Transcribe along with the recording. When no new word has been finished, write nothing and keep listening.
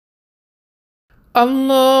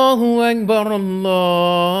الله أكبر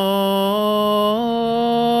الله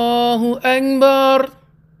أكبر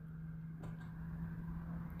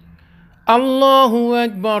الله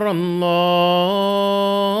أكبر الله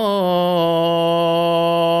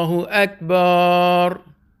أكبر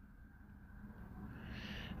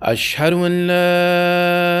أشهد أن لا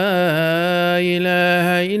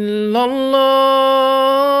إله إلا الله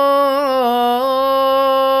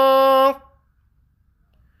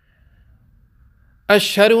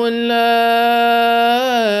أشهد أن لا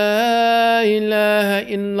إله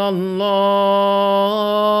إلا الله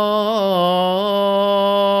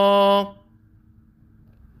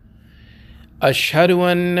أشهد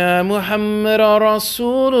أن محمد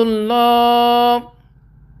رسول الله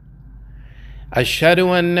أشهد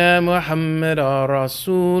أن محمد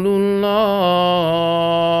رسول الله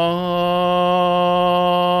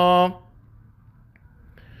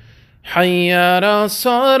حي على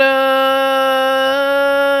الصلاة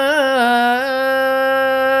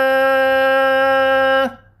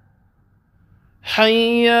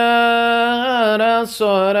حي على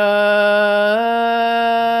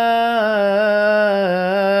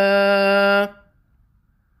الصلاة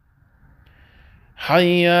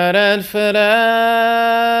حي على الفلاح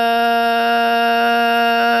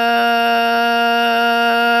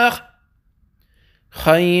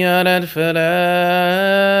حي على الفلاح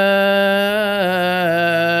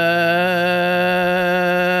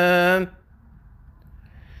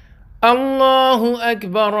الله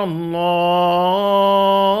أكبر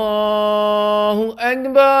الله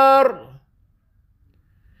أكبر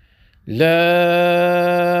لا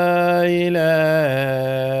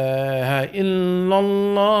إله إلا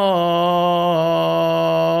الله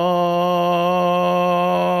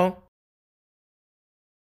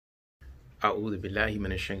أعوذ بالله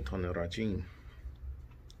من الشيطان الرجيم.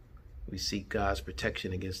 We seek God's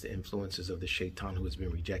protection against the influences of the shaitan who has been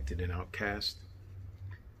rejected and outcast.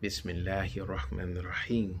 Bismillahir Rahmanir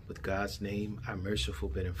Rahim. With God's name, our merciful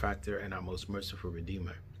benefactor and our most merciful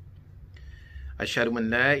redeemer. Ashhadu an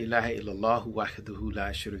la ilaha illallah wahdahu la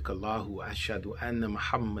sharika lahu wa ashhadu anna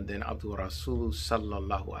Muhammadan abduhu wa rasuluhu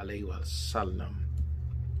sallallahu alayhi wa sallam.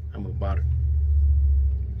 Mubarak.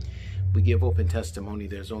 We give open testimony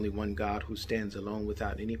there's only one God who stands alone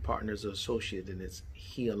without any partners or associates, and it's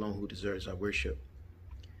He alone who deserves our worship.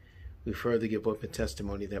 We further give open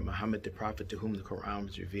testimony that Muhammad, the prophet to whom the Quran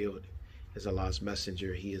was revealed, is Allah's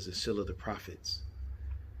messenger. He is the seal of the prophets.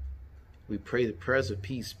 We pray the prayers of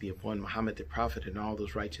peace be upon Muhammad, the prophet, and all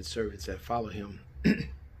those righteous servants that follow him,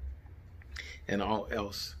 and all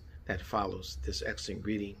else that follows this excellent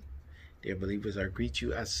greeting. Dear believers, I greet you.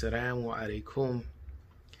 Assalamu alaikum.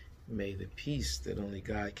 May the peace that only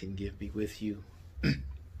God can give be with you.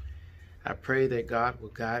 I pray that God will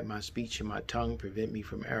guide my speech and my tongue, prevent me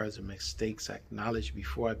from errors and mistakes I acknowledge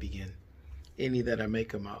before I begin, any that I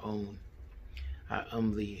make of my own. I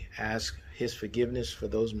humbly ask His forgiveness for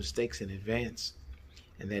those mistakes in advance,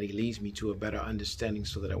 and that He leads me to a better understanding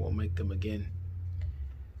so that I won't make them again.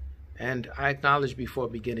 And I acknowledge before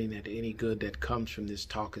beginning that any good that comes from this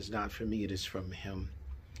talk is not from me, it is from Him.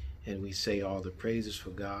 And we say all the praise is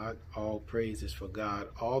for God, all praise is for God,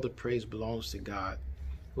 all the praise belongs to God,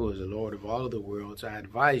 who is the Lord of all of the worlds. I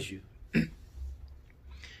advise you,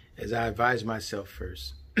 as I advise myself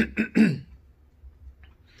first,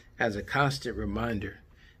 as a constant reminder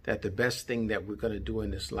that the best thing that we're going to do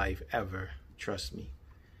in this life ever, trust me,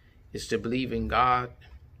 is to believe in God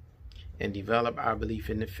and develop our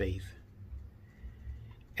belief in the faith,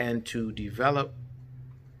 and to develop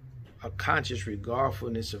a conscious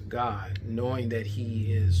regardfulness of God, knowing that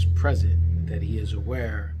He is present, that He is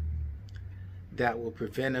aware, that will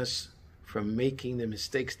prevent us from making the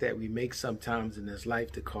mistakes that we make sometimes in this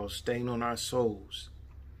life to cause stain on our souls,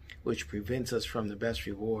 which prevents us from the best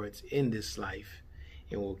rewards in this life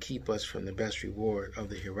and will keep us from the best reward of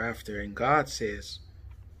the hereafter. And God says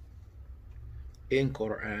in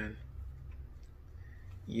Quran,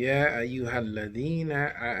 Ya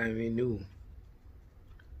ayyuhalladhina aminu,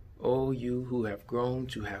 O you who have grown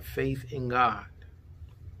to have faith in God,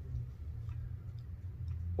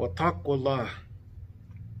 wa taqwallah,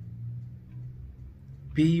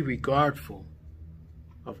 be regardful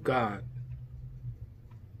of God,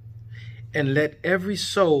 and let every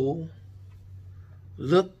soul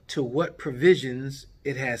look to what provisions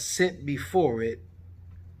it has sent before it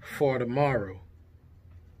for tomorrow.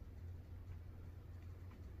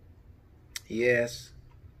 Yes,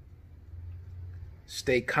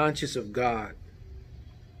 stay conscious of God,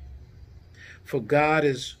 for God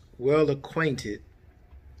is well acquainted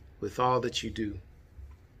with all that you do.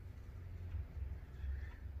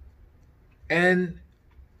 And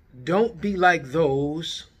don't be like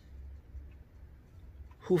those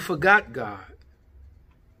who forgot God,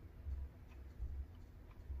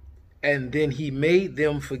 and then he made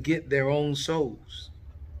them forget their own souls.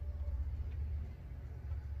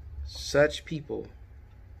 Such people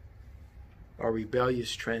are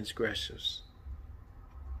rebellious transgressors.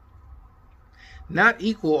 Not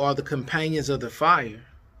equal are the companions of the fire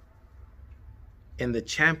and the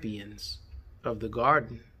champions of the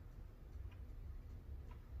garden,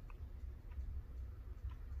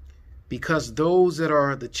 because those that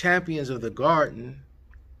are the champions of the garden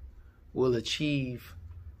will achieve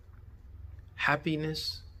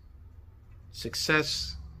happiness,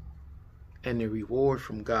 success, and the reward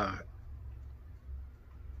from God.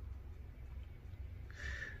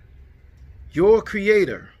 Your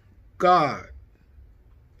Creator, God,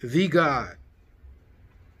 the God,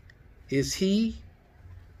 is He,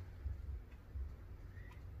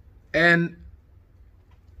 and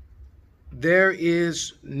there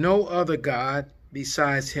is no other God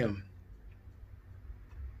besides Him.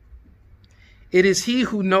 It is He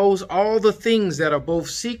who knows all the things that are both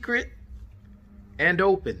secret and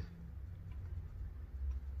open.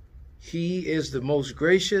 He is the most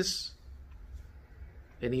gracious,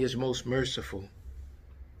 and He is most merciful.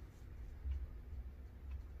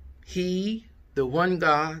 He, the one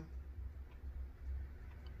God,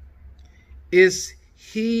 is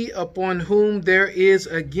He upon whom there is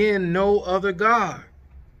again no other God.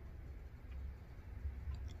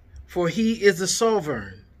 For He is the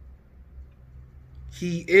sovereign.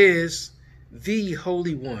 He is the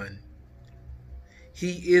Holy One.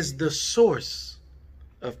 He is the source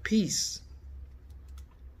of peace.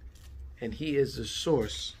 And He is the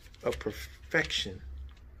source of perfection.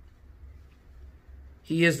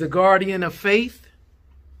 He is the guardian of faith,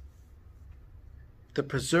 the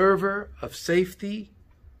preserver of safety,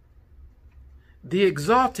 the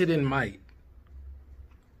exalted in might,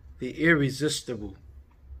 the irresistible,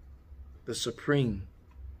 the supreme.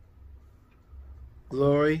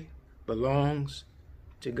 Glory belongs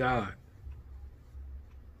to God,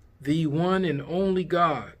 the one and only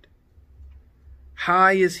God.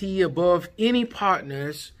 High is He above any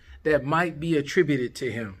partners that might be attributed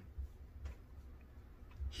to Him.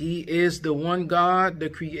 He is the one God, the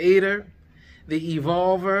Creator, the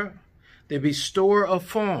Evolver, the Bestower of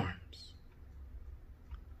forms,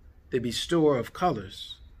 the Bestower of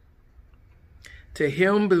colors. To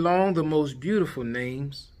Him belong the most beautiful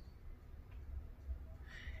names.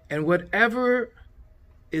 And whatever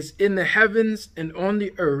is in the heavens and on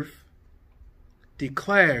the earth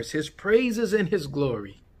declares His praises and His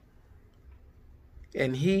glory.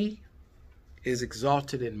 And He is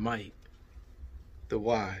exalted in might, the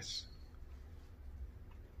wise.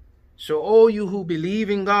 So, all you who believe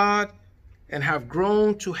in God and have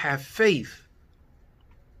grown to have faith,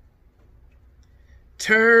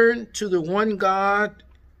 turn to the one God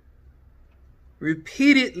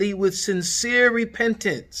repeatedly with sincere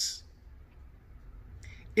repentance,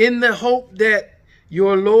 in the hope that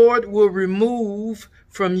your Lord will remove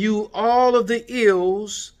from you all of the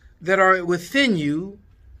ills that are within you,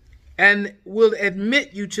 and will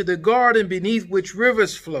admit you to the garden beneath which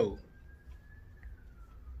rivers flow.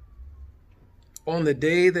 On the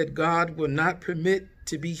day that God will not permit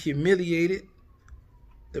to be humiliated,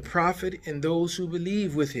 the prophet and those who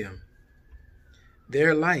believe with him,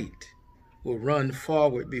 their light will run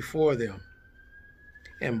forward before them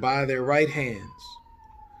and by their right hands,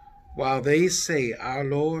 while they say, Our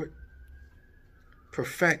Lord,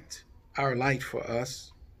 perfect our light for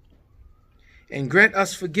us, and grant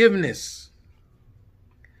us forgiveness,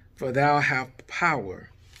 for thou hast power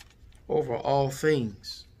over all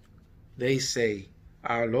things. They say,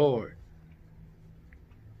 Our Lord.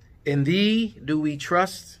 In Thee do we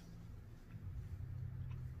trust,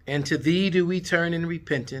 and to Thee do we turn in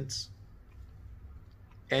repentance,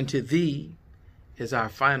 and to Thee is our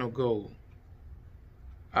final goal.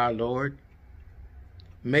 Our Lord,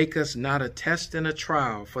 make us not a test and a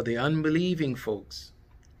trial for the unbelieving folks,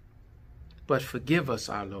 but forgive us,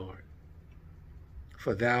 our Lord,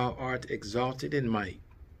 for Thou art exalted in might,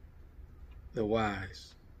 the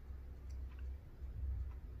wise.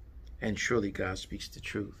 And surely God speaks the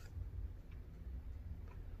truth.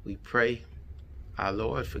 We pray, our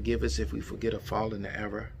Lord, forgive us if we forget or fall into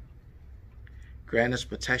error. Grant us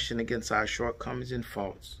protection against our shortcomings and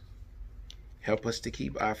faults. Help us to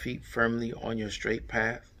keep our feet firmly on your straight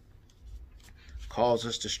path. Cause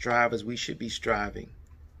us to strive as we should be striving,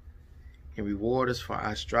 and reward us for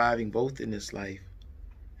our striving both in this life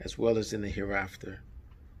as well as in the hereafter,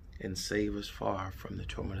 and save us far from the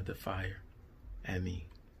torment of the fire. Ameen.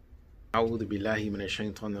 أعوذ بالله من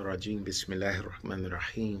الشيطان الرجيم. بسم الله الرحمن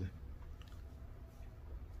الرحيم.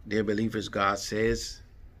 Dear believers, God says,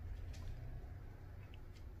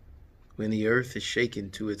 when the earth is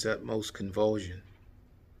shaken to its utmost convulsion,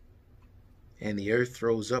 and the earth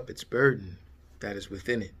throws up its burden that is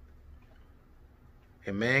within it,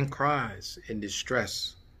 and man cries in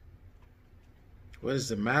distress, what is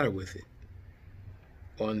the matter with it?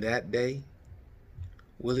 On that day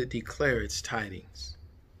will it declare its tidings,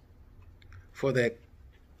 for that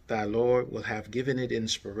thy Lord will have given it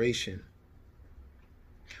inspiration.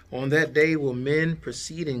 On that day will men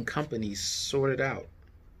proceed in companies sorted out,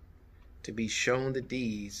 to be shown the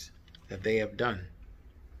deeds that they have done.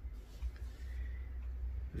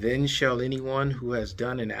 Then shall anyone who has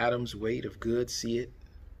done an atom's weight of good see it,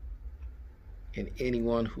 and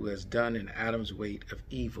anyone who has done an atom's weight of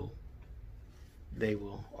evil, they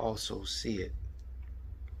will also see it.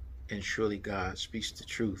 And surely God speaks the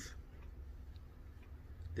truth.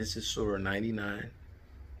 This is Surah 99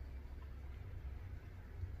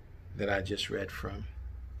 that I just read from.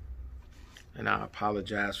 And I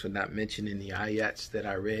apologize for not mentioning the ayats that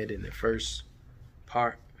I read in the first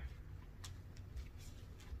part.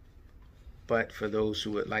 But for those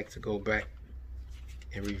who would like to go back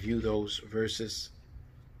and review those verses,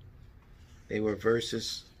 they were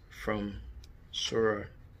verses from Surah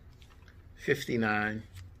 59,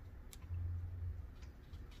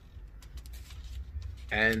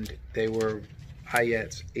 and they were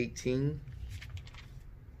ayats 18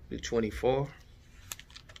 to 24.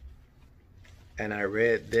 And I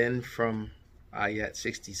read then from ayat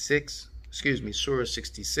 66, Surah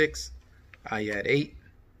 66, ayat 8,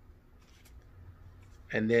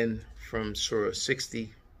 and then from Surah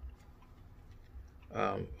 60,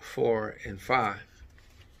 4 and 5,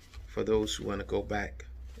 for those who want to go back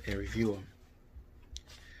and review them.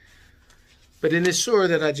 But in this surah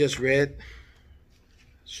that I just read,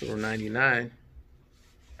 Surah 99,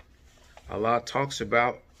 Allah talks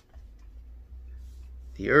about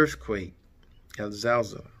the earthquake,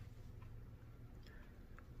 al-Zalzala.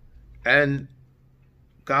 And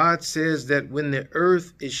God says that when the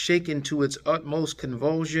earth is shaken to its utmost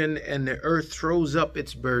convulsion and the earth throws up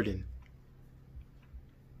its burden,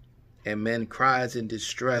 and man cries in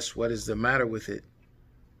distress, what is the matter with it?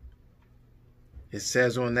 It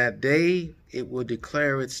says on that day it will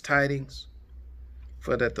declare its tidings,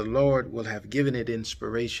 for that the Lord will have given it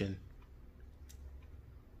inspiration.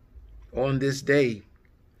 On this day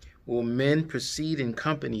will men proceed in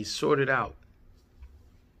companies sorted out,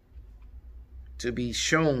 to be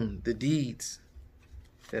shown the deeds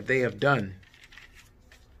that they have done.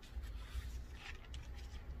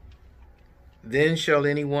 Then shall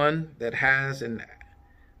anyone that has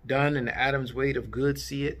done an atom's weight of good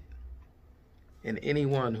see it, and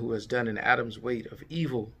anyone who has done an atom's weight of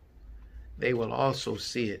evil, they will also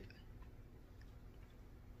see it.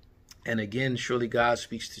 And again, surely God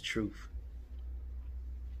speaks the truth.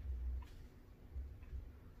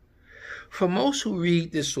 For most who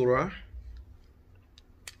read this surah,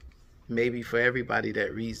 maybe for everybody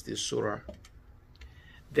that reads this surah,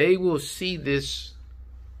 they will see this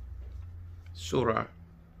surah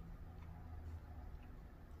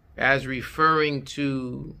as referring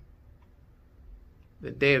to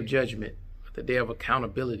the day of judgment, the day of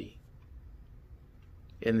accountability,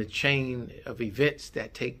 in the chain of events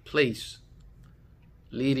that take place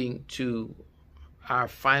leading to our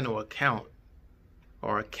final account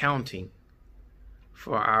or accounting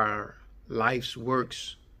for our life's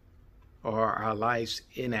works or our life's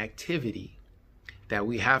inactivity that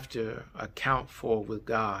we have to account for with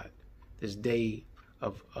God. This day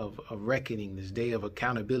of reckoning, this day of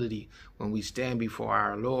accountability, when we stand before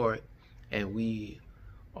our Lord and we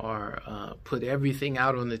are put everything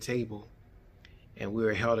out on the table and we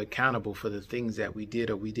are held accountable for the things that we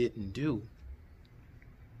did or we didn't do.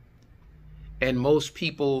 And most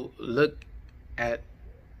people look at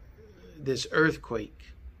this earthquake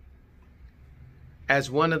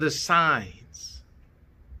as one of the signs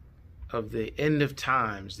of the end of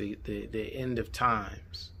times, the end of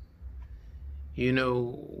times. You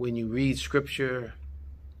know, when you read scripture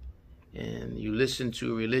and you listen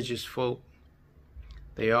to religious folk,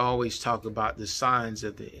 they always talk about the signs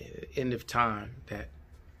of the end of time, that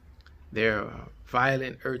there are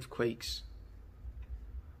violent earthquakes,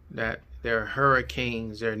 that there are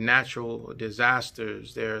hurricanes, there are natural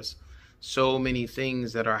disasters, there's so many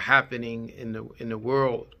things that are happening in the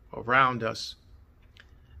world around us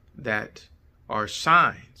that are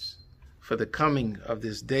signs for the coming of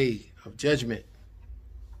this day of judgment.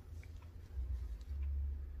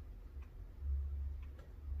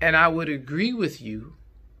 And I would agree with you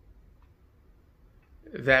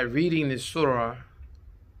that reading this surah,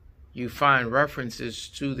 you find references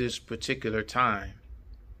to this particular time.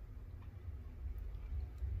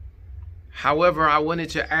 However, I wanted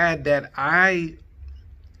to add that I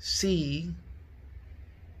see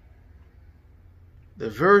the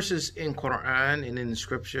verses in Quran and in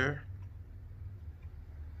Scripture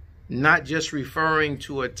not just referring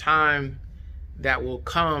to a time that will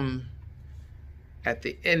come at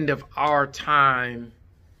the end of our time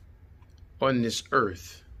on this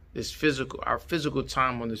earth, our physical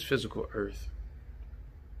time on this physical earth.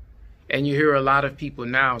 And you hear a lot of people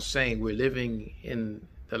now saying we're living in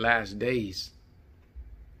the last days.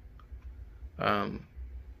 I've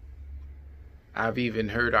even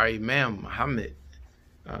heard our Imam Muhammad,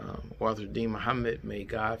 Waziruddin Muhammad, may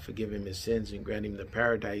God forgive him his sins and grant him the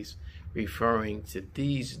paradise, referring to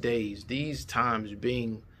these days, these times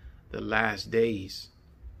being the last days.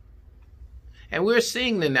 And we're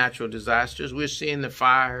seeing the natural disasters. We're seeing the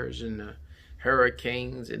fires and the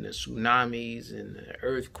hurricanes and the tsunamis and the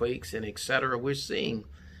earthquakes and etc. We're seeing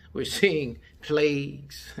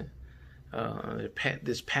plagues.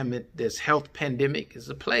 This health pandemic is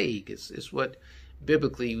a plague. It's what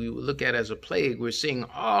biblically we would look at as a plague. We're seeing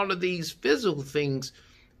all of these physical things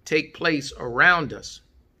take place around us.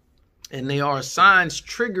 And they are signs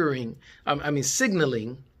signaling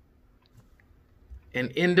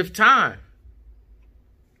an end of time.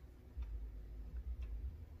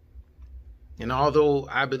 And although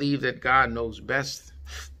I believe that God knows best,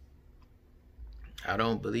 I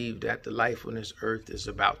don't believe that the life on this earth is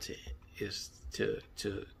about to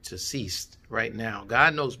cease right now.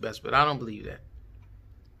 God knows best, but I don't believe that.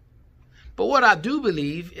 But what I do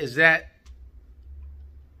believe is that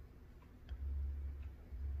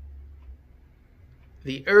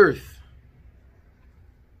the earth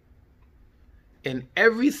and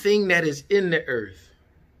everything that is in the earth,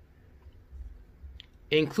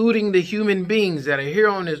 including the human beings that are here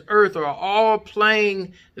on this earth, are all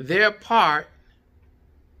playing their part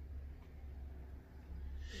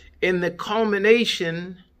in the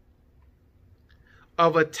culmination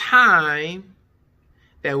of a time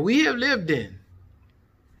that we have lived in,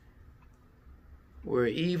 where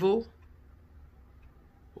evil,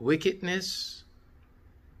 wickedness,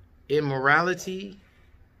 immorality,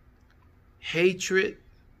 hatred,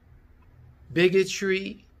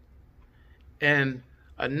 bigotry, and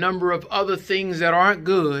a number of other things that aren't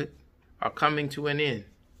good are coming to an end.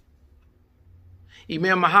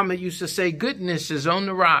 Imam Muhammad used to say, goodness is on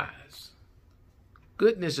the rise.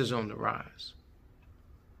 Goodness is on the rise.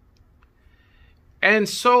 And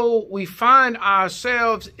so we find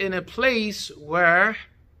ourselves in a place where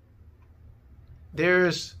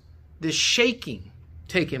there's this shaking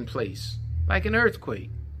taking place, like an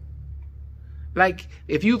earthquake. Like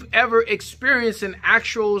if you've ever experienced an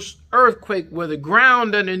actual earthquake where the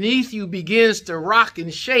ground underneath you begins to rock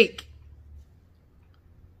and shake,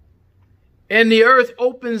 and the earth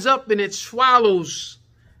opens up and it swallows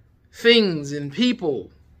things and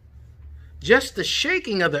people. Just the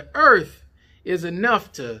shaking of the earth is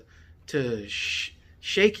enough to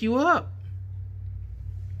shake you up.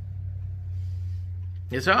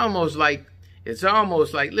 It's almost like,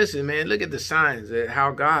 listen, man, look at the signs of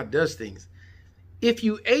how God does things. If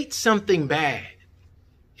you ate something bad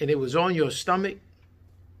and it was on your stomach,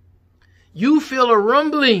 you feel a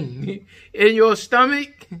rumbling in your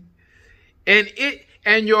stomach,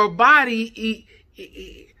 and your body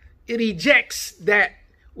it ejects that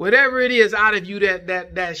whatever it is out of you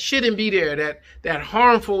that shouldn't be there, that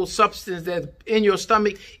harmful substance that's in your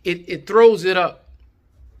stomach, it throws it up.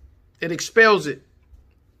 It expels it.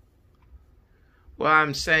 Well,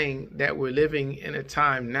 I'm saying that we're living in a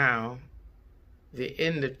time now, the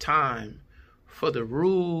end of time, for the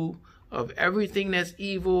rule of everything that's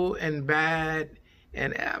evil and bad.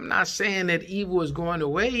 And I'm not saying that evil is going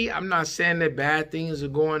away. I'm not saying that bad things are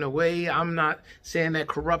going away. I'm not saying that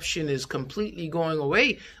corruption is completely going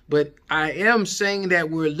away. But I am saying that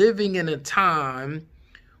we're living in a time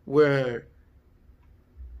where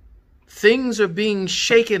things are being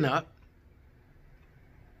shaken up.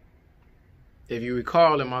 If you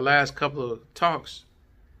recall in my last couple of talks,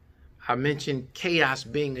 I mentioned chaos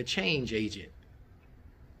being a change agent.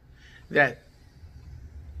 That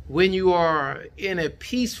when you are in a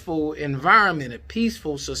peaceful environment, a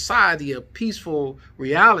peaceful society, a peaceful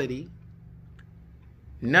reality,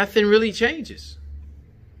 nothing really changes.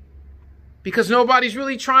 Because nobody's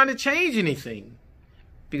really trying to change anything.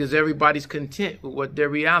 Because everybody's content with what their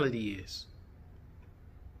reality is.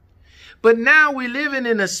 But now we're living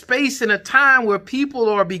in a space and a time where people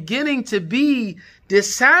are beginning to be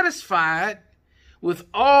dissatisfied with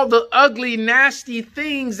all the ugly, nasty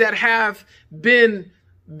things that have been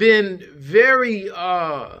been very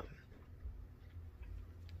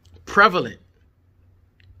prevalent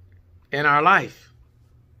in our life.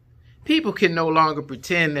 People can no longer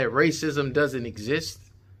pretend that racism doesn't exist.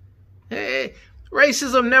 Hey,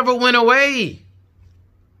 racism never went away.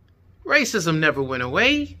 Racism never went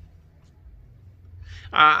away.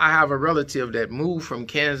 I have a relative that moved from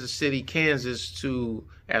Kansas City, Kansas to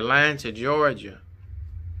Atlanta, Georgia.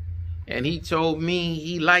 And he told me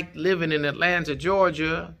he liked living in Atlanta,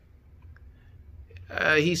 Georgia.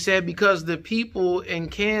 He said because the people in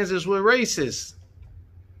Kansas were racist.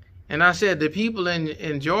 And I said, the people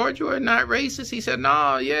in Georgia are not racist? He said,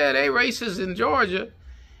 no, yeah, they racist in Georgia.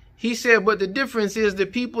 He said, but the difference is the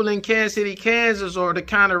people in Kansas City, Kansas are the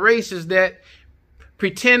kind of racists that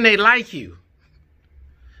pretend they like you.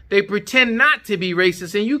 They pretend not to be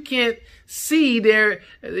racist, and you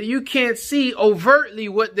can't see overtly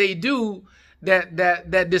what they do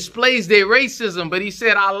that displays their racism. But he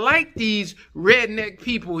said, I like these redneck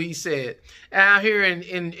people, he said, out here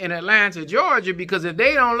in Atlanta, Georgia, because if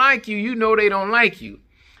they don't like you, you know they don't like you.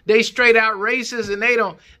 They straight out racist, and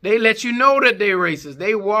they let you know that they're racist.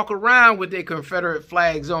 They walk around with their Confederate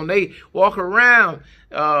flags on. They walk around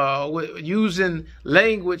using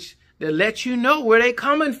language that let you know where they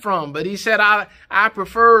coming from. But he said, I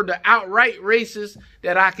prefer the outright racist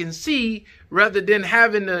that I can see rather than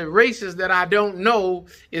having the racist that I don't know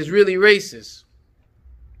is really racist.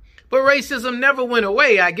 But racism never went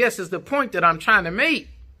away, I guess is the point that I'm trying to make.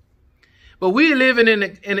 But we're living in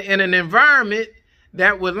an environment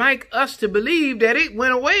that would like us to believe that it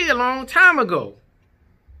went away a long time ago.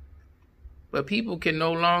 But people can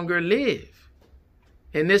no longer live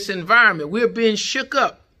in this environment. We're being shook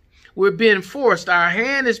up. We're being forced. Our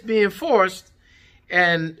hand is being forced,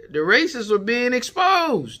 and the racists are being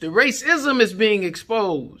exposed. The racism is being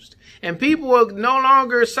exposed, and people are no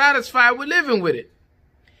longer satisfied with living with it.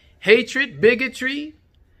 Hatred, bigotry,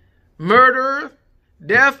 murder,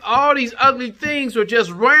 death, all these ugly things are just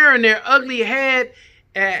rearing their ugly head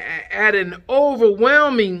at an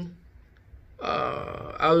overwhelming,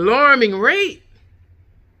 alarming rate.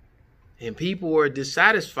 And people are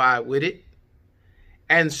dissatisfied with it.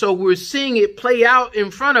 And so we're seeing it play out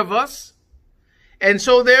in front of us. And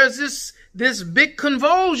so there's this big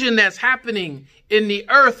convulsion that's happening in the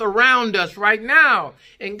earth around us right now.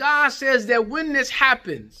 And God says that when this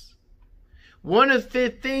happens, one of the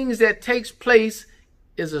things that takes place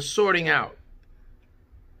is a sorting out.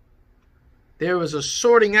 There is a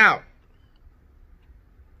sorting out.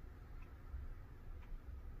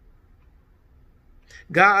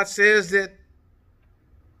 God says that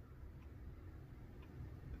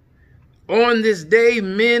on this day,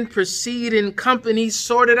 men proceed in companies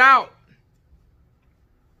sorted out.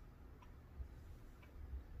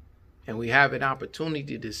 And we have an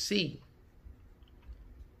opportunity to see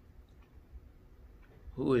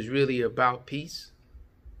who is really about peace,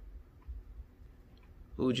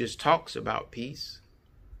 who just talks about peace,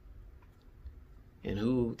 and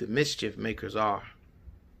who the mischief makers are.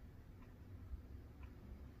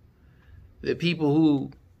 The people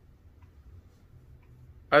who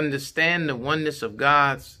understand the oneness of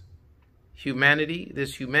God's humanity,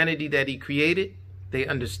 this humanity that he created. They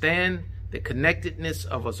understand the connectedness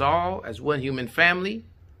of us all as one human family.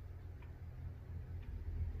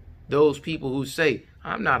 Those people who say,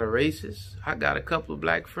 I'm not a racist. I got a couple of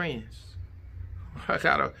black friends. I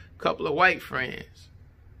got a couple of white friends.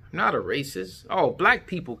 I'm not a racist. Oh, black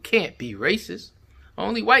people can't be racist.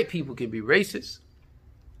 Only white people can be racist.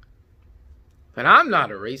 But I'm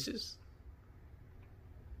not a racist.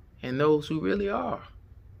 And those who really are.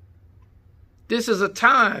 This is a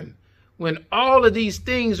time when all of these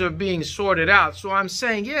things are being sorted out. So I'm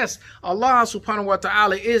saying, yes, Allah subhanahu wa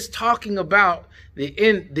ta'ala is talking about the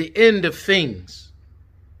end of things.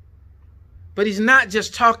 But he's not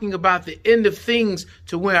just talking about the end of things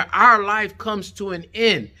to where our life comes to an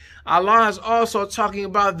end. Allah is also talking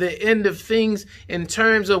about the end of things in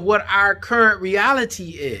terms of what our current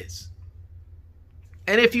reality is.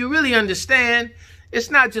 And if you really understand,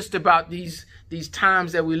 it's not just about these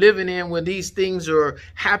times that we're living in when these things are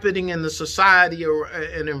happening in the society or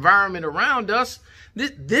an environment around us.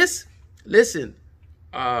 Listen,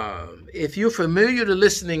 if you're familiar to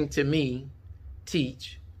listening to me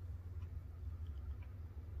teach,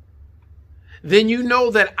 then you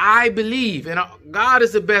know that I believe, and God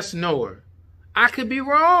is the best knower. I could be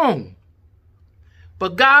wrong,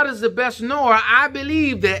 but God is the best knower. I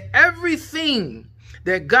believe that everything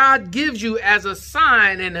that God gives you as a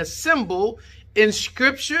sign and a symbol in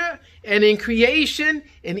scripture and in creation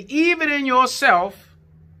and even in yourself,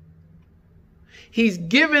 he's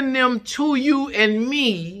given them to you and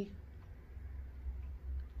me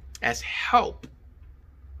as help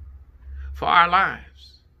for our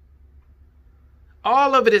lives.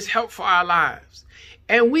 All of it is help for our lives.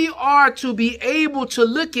 And we are to be able to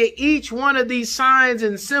look at each one of these signs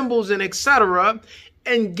and symbols and etc.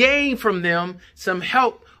 and gain from them some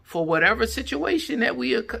help for whatever situation that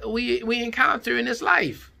we encounter in this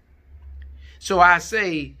life. So I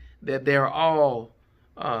say that they're all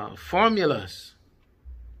formulas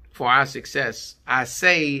for our success. I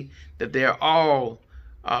say that they're all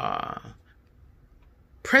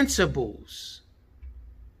principles.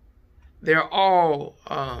 They're all,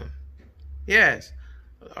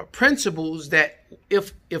 principles that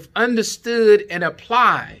if understood and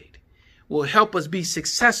applied will help us be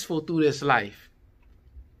successful through this life.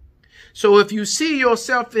 So if you see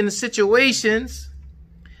yourself in situations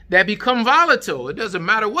that become volatile, it doesn't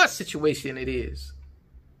matter what situation it is,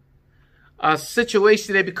 a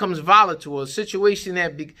situation that becomes volatile, a situation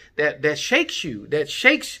that shakes you, that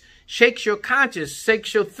shakes your conscience,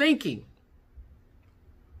 shakes your thinking,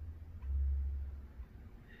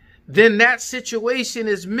 then that situation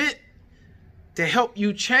is meant to help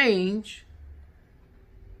you change,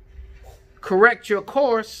 correct your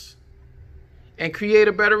course, and create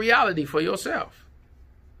a better reality for yourself.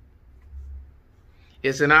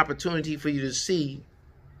 It's an opportunity for you to see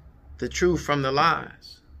the truth from the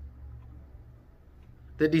lies.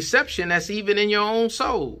 The deception that's even in your own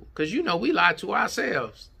soul. Because you know we lie to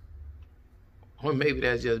ourselves. Or maybe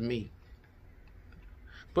that's just me.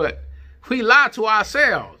 But we lie to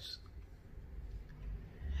ourselves.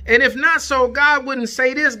 And if not so, God wouldn't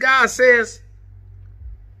say this. God says,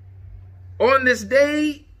 on this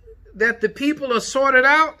day that the people are sorted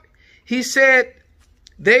out, he said,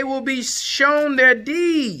 they will be shown their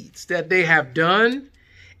deeds that they have done,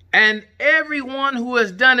 and everyone who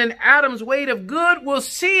has done an atom's weight of good will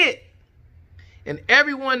see it. And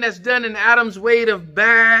everyone that's done an atom's weight of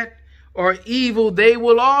bad or evil, they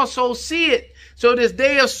will also see it. So this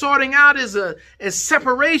day of sorting out is a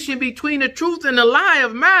separation between the truth and the lie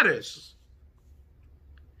of matters.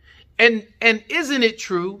 And isn't it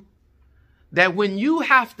true that when you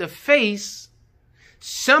have to face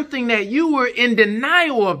something that you were in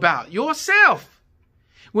denial about yourself,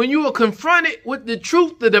 when you are confronted with the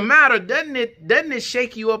truth of the matter, doesn't it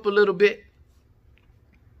shake you up a little bit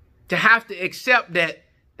to have to accept that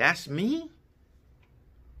that's me?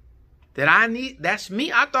 That's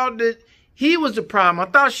me? I thought that he was the problem. I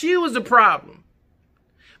thought she was the problem.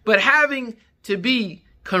 But having to be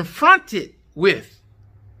confronted with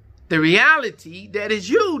the reality that is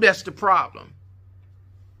you that's the problem.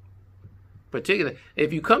 Particularly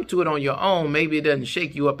if you come to it on your own, maybe it doesn't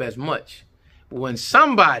shake you up as much. But when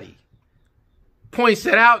somebody points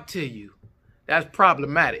it out to you, that's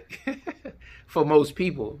problematic for most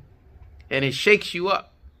people. And it shakes you up.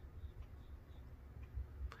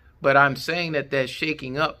 But I'm saying that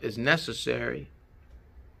shaking up is necessary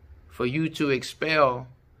for you to expel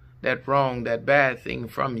that wrong, that bad thing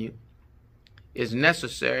from you. It's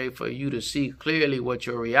necessary for you to see clearly what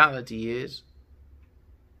your reality is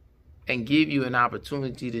and give you an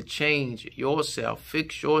opportunity to change yourself,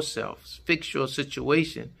 fix your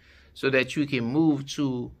situation so that you can move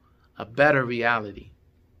to a better reality.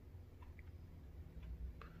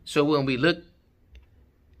 So when we look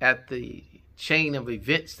at the chain of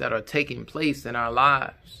events that are taking place in our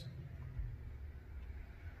lives,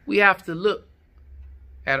 we have to look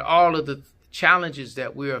at all of the challenges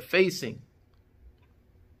that we are facing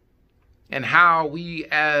and how we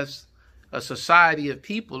as a society of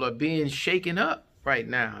people are being shaken up right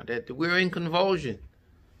now, that we're in convulsion.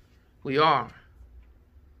 We are.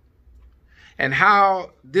 And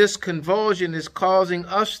how this convulsion is causing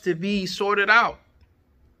us to be sorted out.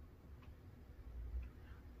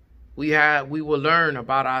 We will learn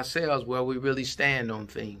about ourselves where we really stand on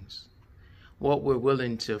things, what we're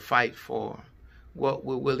willing to fight for, what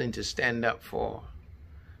we're willing to stand up for,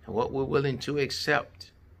 and what we're willing to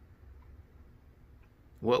accept,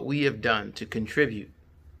 what we have done to contribute,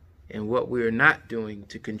 and what we're not doing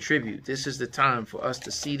to contribute. This is the time for us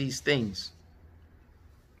to see these things.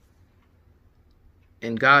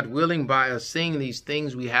 And God willing, by us seeing these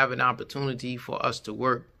things, we have an opportunity for us to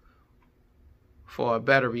work for a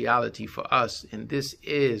better reality for us. And this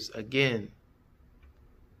is, again,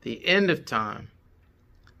 the end of time.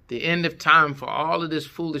 The end of time for all of this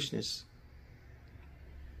foolishness.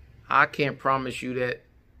 I can't promise you that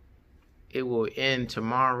it will end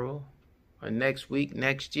tomorrow or next week,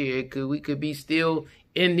 next year. We could be still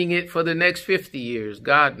ending it for the next 50 years.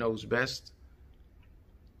 God knows best.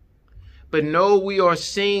 But no, we are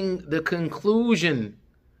seeing the conclusion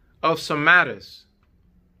of some matters.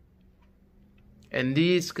 And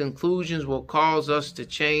these conclusions will cause us to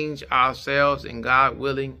change ourselves and, God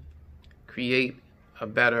willing, create a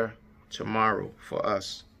better tomorrow for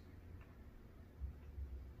us.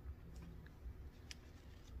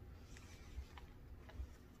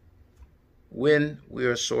 When we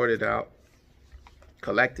are sorted out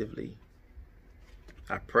collectively,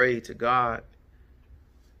 I pray to God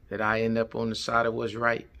that I end up on the side of what's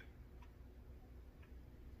right.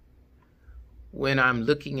 When I'm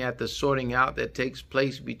looking at the sorting out that takes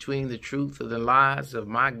place between the truth of the lies of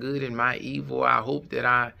my good and my evil, I hope that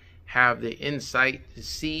I have the insight to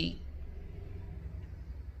see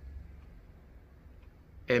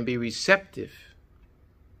and be receptive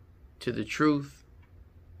to the truth.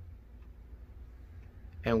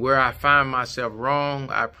 And where I find myself wrong,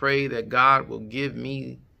 I pray that God will give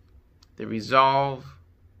me the resolve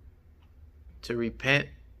to repent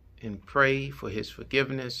and pray for his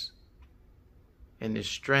forgiveness and the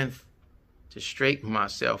strength to straighten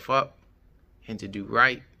myself up and to do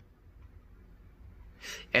right.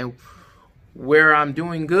 And where I'm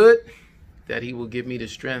doing good, that he will give me the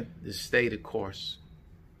strength to stay the course.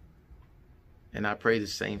 And I pray the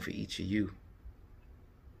same for each of you.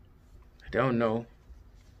 I don't know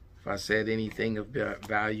if I said anything of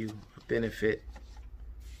value or benefit,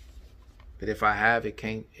 but if I have, it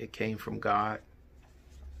came from God.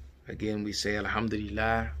 Again, we say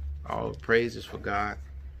Alhamdulillah, all praises for God.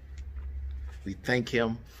 We thank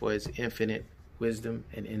him for his infinite wisdom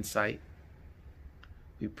and insight.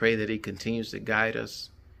 We pray that he continues to guide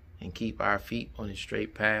us and keep our feet on a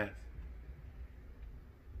straight path.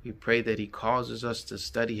 We pray that he causes us to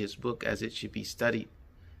study his book as it should be studied,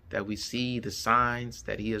 that we see the signs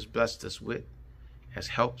that he has blessed us with as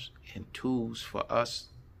helps and tools for us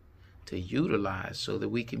to utilize so that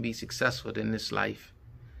we can be successful in this life,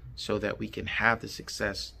 so that we can have the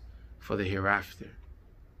success for the hereafter.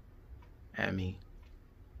 Ameen.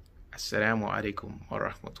 Assalamu alaikum wa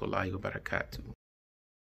rahmatullahi wa barakatuh.